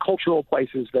and, cultural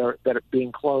places that are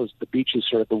being closed, the beach is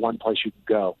sort of the one place you can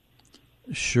go.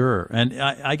 Sure. And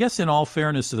I guess in all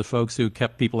fairness to the folks who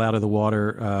kept people out of the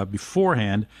water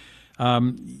beforehand,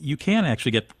 you can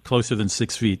actually get closer than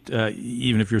 6 feet,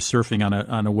 even if you're surfing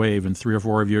on a wave and 3 or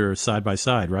 4 of you are side by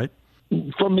side, right?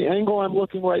 From the angle I'm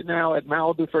looking right now at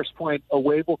Malibu First Point, a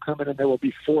wave will come in and there will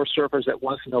be 4 surfers at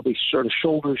once, and they'll be sort of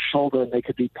shoulder to shoulder, and they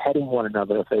could be petting one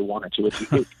another if they wanted to.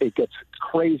 It gets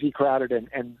crazy crowded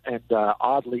and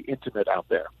oddly intimate out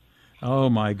there. Oh,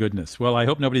 my goodness. Well, I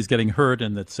hope nobody's getting hurt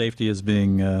and that safety is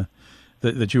being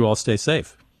that you all stay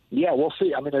safe. Yeah, we'll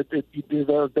see. I mean, there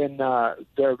have been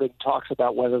talks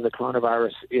about whether the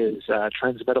coronavirus is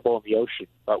transmittable in the ocean,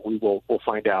 but we'll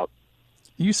find out.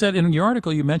 You said in your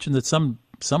article you mentioned that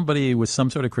somebody with some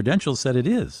sort of credentials said it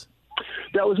is.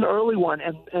 That was an early one,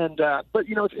 but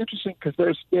it's interesting because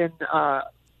there's been I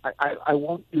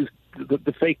won't use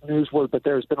the fake news word, but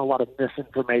there's been a lot of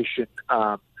misinformation.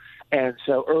 And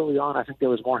so early on, I think there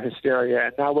was more hysteria.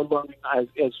 And now we're learning, as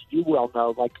you well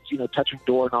know, touching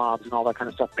doorknobs and all that kind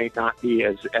of stuff may not be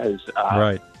as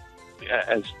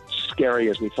scary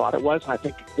as we thought it was. And I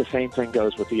think the same thing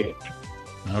goes with the age.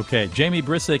 Okay. Jamie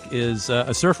Brisick is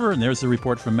a surfer, and there's the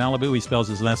report from Malibu. He spells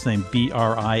his last name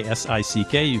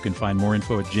Brisick. You can find more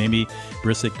info at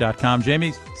jamiebrisick.com.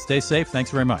 Jamie, stay safe.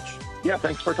 Thanks very much. Yeah,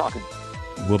 thanks for talking.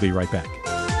 We'll be right back.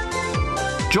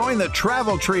 Join the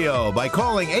Travel Trio by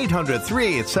calling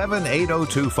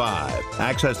 800-387-8025.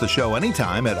 Access the show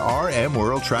anytime at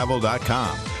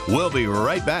RMWorldTravel.com. We'll be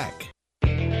right back.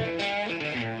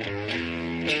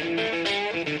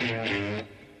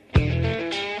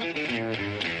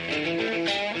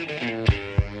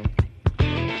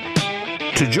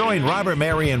 To join Robert,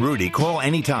 Mary, and Rudy, call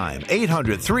anytime,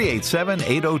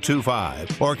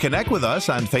 800-387-8025, or connect with us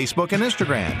on Facebook and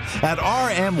Instagram at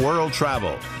RM World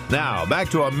Travel. Now,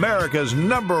 back to America's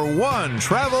 #1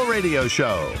 travel radio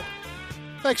show.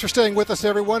 Thanks for staying with us,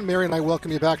 everyone. Mary and I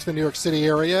welcome you back to the New York City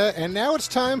area. And now it's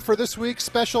time for this week's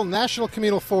special National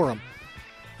Communal Forum.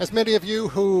 As many of you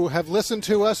who have listened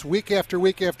to us week after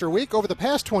week after week, over the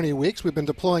past 20 weeks, we've been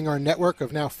deploying our network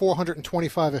of now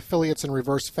 425 affiliates in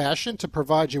reverse fashion to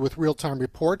provide you with real-time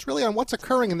reports really on what's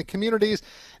occurring in the communities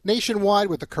nationwide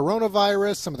with the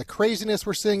coronavirus, some of the craziness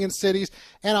we're seeing in cities,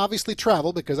 and obviously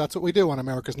travel, because that's what we do on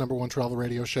America's #1 travel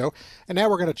radio show. And now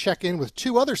we're going to check in with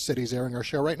 2 other cities airing our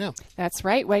show right now. That's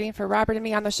right. Waiting for Robert and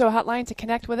me on the show hotline to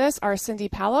connect with us are Cindy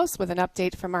Palos with an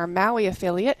update from our Maui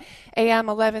affiliate, AM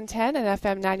 1110 and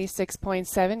FM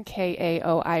 96.7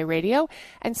 KAOI radio,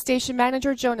 and station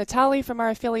manager Joe Natali from our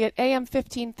affiliate AM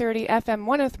 1530, FM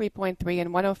 103.3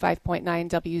 and 105.9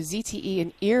 WZTE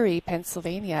in Erie,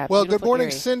 Pennsylvania. Well, Beautiful good morning,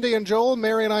 Erie. Cindy and Joel.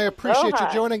 Mary and I appreciate you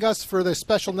joining us for this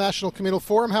special National Communal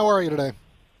Forum. How are you today?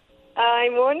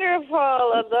 I'm wonderful.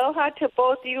 Aloha to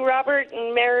both you, Robert,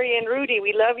 and Mary and Rudy.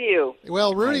 We love you.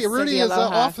 Well, Rudy is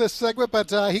off this segment,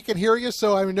 but he can hear you,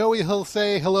 so I know he'll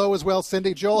say hello as well.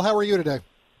 Cindy, Joel, how are you today?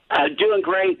 Doing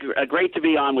great. Great to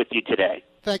be on with you today.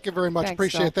 Thank you very much. Thanks,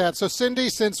 Appreciate Joel. that. So, Cindy,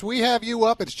 since we have you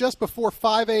up, it's just before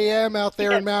 5 a.m. out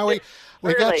there in Maui.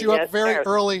 We Early, got you up yes, very sir.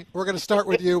 early. We're going to start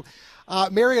with you.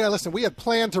 Mary and I, listen, we had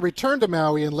planned to return to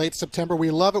Maui in late September. We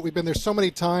love it. We've been there so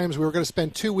many times. We were going to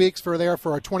spend 2 weeks for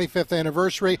our 25th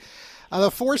anniversary.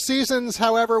 The Four Seasons,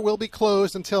 however, will be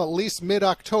closed until at least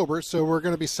mid-October, so we're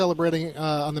going to be celebrating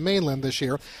on the mainland this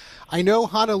year. I know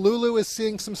Honolulu is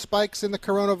seeing some spikes in the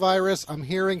coronavirus. I'm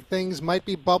hearing things might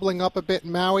be bubbling up a bit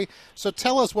in Maui. So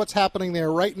tell us what's happening there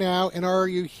right now, and are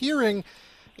you hearing,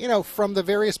 from the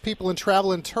various people in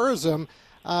travel and tourism,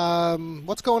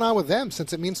 what's going on with them,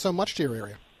 since it means so much to your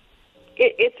area?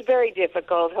 It's very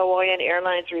difficult. Hawaiian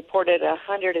Airlines reported a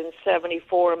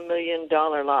 $174 million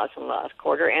loss in last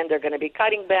quarter, and they're going to be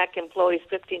cutting back employees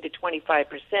 15 to 25%.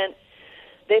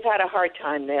 They've had a hard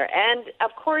time there. And,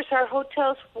 of course, our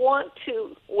hotels want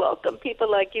to welcome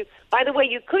people like you. By the way,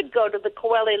 you could go to the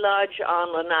Koele Lodge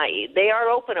on Lanai. They are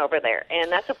open over there, and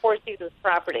that's a Four Seasons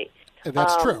property.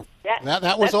 That's true.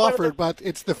 That was offered, but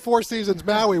it's the Four Seasons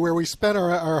Maui where we spent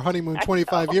our honeymoon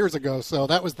 25 years ago, so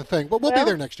that was the thing. But we'll be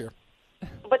there next year.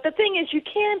 But the thing is, you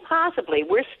can't possibly.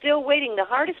 We're still waiting. The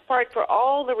hardest part for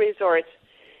all the resorts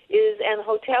and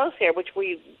hotels here, which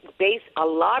we base a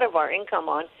lot of our income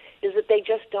on, is that they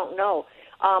just don't know.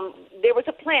 There was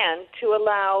a plan to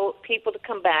allow people to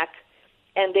come back,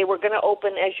 and they were going to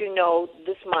open, as you know,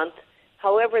 this month.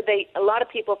 However, a lot of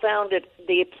people found that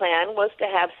the plan was to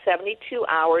have 72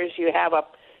 hours. You have a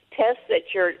test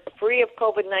that you're free of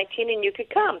COVID-19 and you could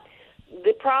come.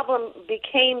 The problem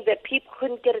became that people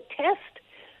couldn't get a test.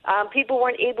 People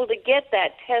weren't able to get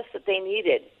that test that they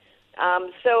needed.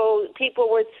 So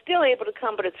people were still able to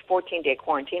come, but it's 14-day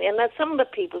quarantine. And that's some of the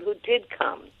people who did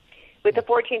come with the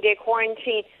 14-day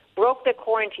quarantine broke the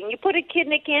quarantine. You put a kid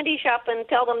in a candy shop and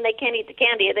tell them they can't eat the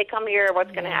candy. If they come here,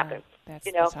 what's going to happen? That's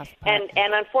the tough part.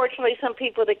 And unfortunately, some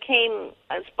people that came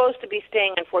supposed to be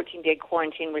staying on 14-day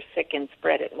quarantine were sick and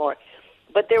spread it more.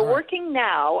 But they're working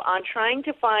now on trying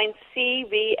to find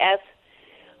CVS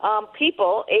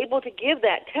people able to give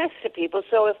that test to people.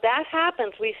 So if that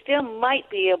happens, we still might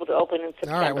be able to open in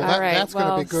September. All right, that's going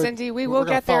to be good. Cindy, we will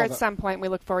get there at some point. We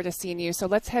look forward to seeing you. So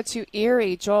let's head to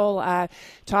Erie. Joel,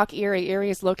 talk Erie.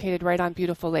 Erie is located right on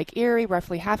beautiful Lake Erie,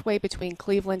 roughly halfway between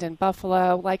Cleveland and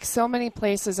Buffalo. Like so many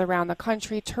places around the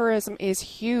country, tourism is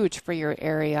huge for your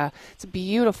area. It's a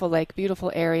beautiful lake,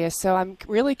 beautiful area. So I'm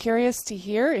really curious to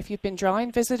hear if you've been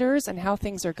drawing visitors and how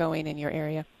things are going in your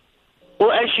area.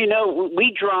 Well, as you know,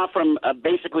 we draw from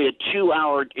basically a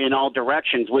 2-hour in all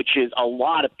directions, which is a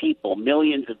lot of people,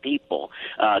 millions of people,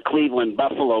 Cleveland,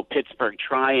 Buffalo, Pittsburgh,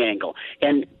 Triangle.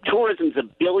 And tourism's a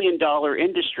billion-dollar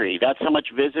industry. That's how much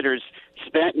visitors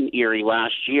spent in Erie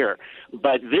last year.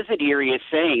 But Visit Erie is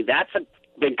saying that's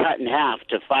been cut in half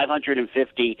to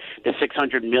 $550 to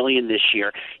 $600 million this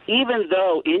year. Even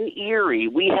though in Erie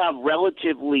we have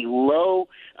relatively low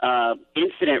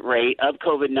incident rate of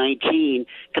COVID-19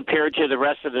 compared to the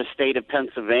rest of the state of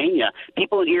Pennsylvania,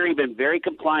 people in Erie have been very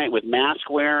compliant with mask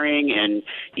wearing and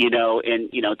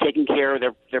taking care of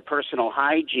their personal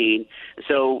hygiene.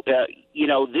 So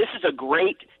this is a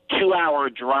great 2-hour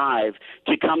drive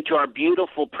to come to our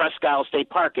beautiful Presque Isle State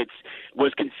Park. It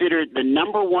was considered the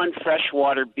 #1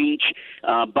 freshwater beach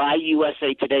by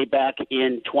USA Today back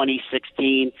in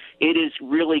 2016. It is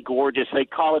really gorgeous. They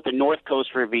call it the North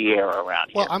Coast Riviera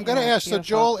around here. Well, I'm going to ask, so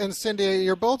Joel and Cindy,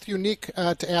 you're both unique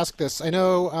to ask this. I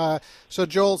know, so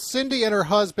Joel, Cindy and her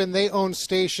husband, they own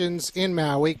stations in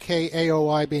Maui,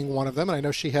 KAOI being one of them, and I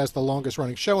know she has the longest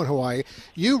running show in Hawaii.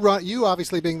 You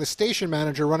obviously being the station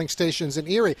manager running stations in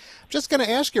Erie. Just going to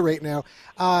ask you right now,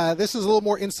 this is a little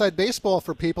more inside baseball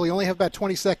for people. You only have about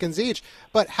 20 seconds each.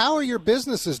 But how are your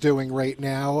businesses doing right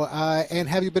now? And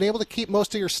have you been able to keep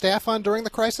most of your staff on during the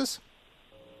crisis?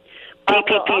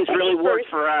 PPP's really worked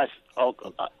for us. I'll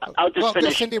just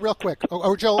finish. Cindy, real quick.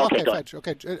 Or Joel. Okay, Fudge.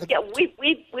 Okay. Yeah,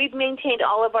 we've maintained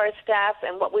all of our staff,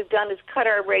 and what we've done is cut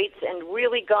our rates and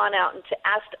really gone out and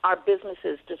asked our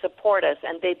businesses to support us,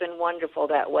 and they've been wonderful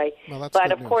that way. Well, that's but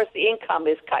good of news. course, the income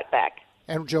is cut back.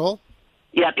 And Joel?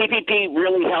 Yeah, PPP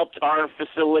really helped our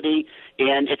facility,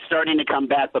 and it's starting to come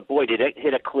back. But boy, did it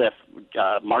hit a cliff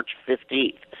March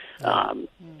 15th. Well,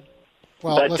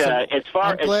 but listen, as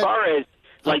far as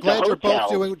I'm like glad the you're both hotel,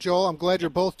 doing, Joel. I'm glad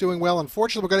you're both doing well.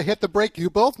 Unfortunately, we're going to hit the break. You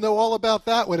both know all about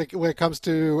that when it comes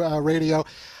to radio.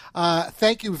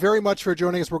 Thank you very much for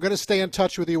joining us. We're going to stay in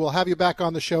touch with you. We'll have you back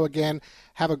on the show again.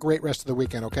 Have a great rest of the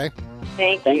weekend, okay?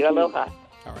 Thank you. Aloha.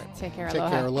 All right. Take care. Take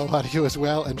care. Aloha to you as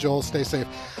well. And Joel, stay safe.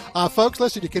 Folks,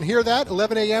 listen, you can hear that.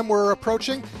 11 a.m. we're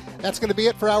approaching. That's going to be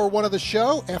it for hour one of the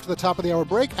show. After the top of the hour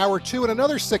break, hour two and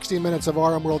another 60 minutes of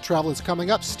RM World Travel is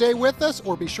coming up. Stay with us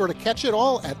or be sure to catch it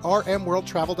all at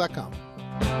rmworldtravel.com.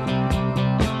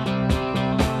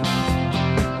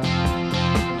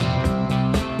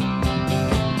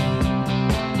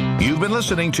 You've been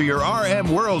listening to your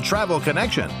RM World Travel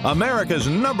Connection, America's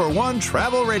 #1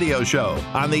 travel radio show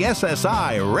on the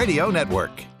SSI Radio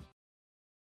Network.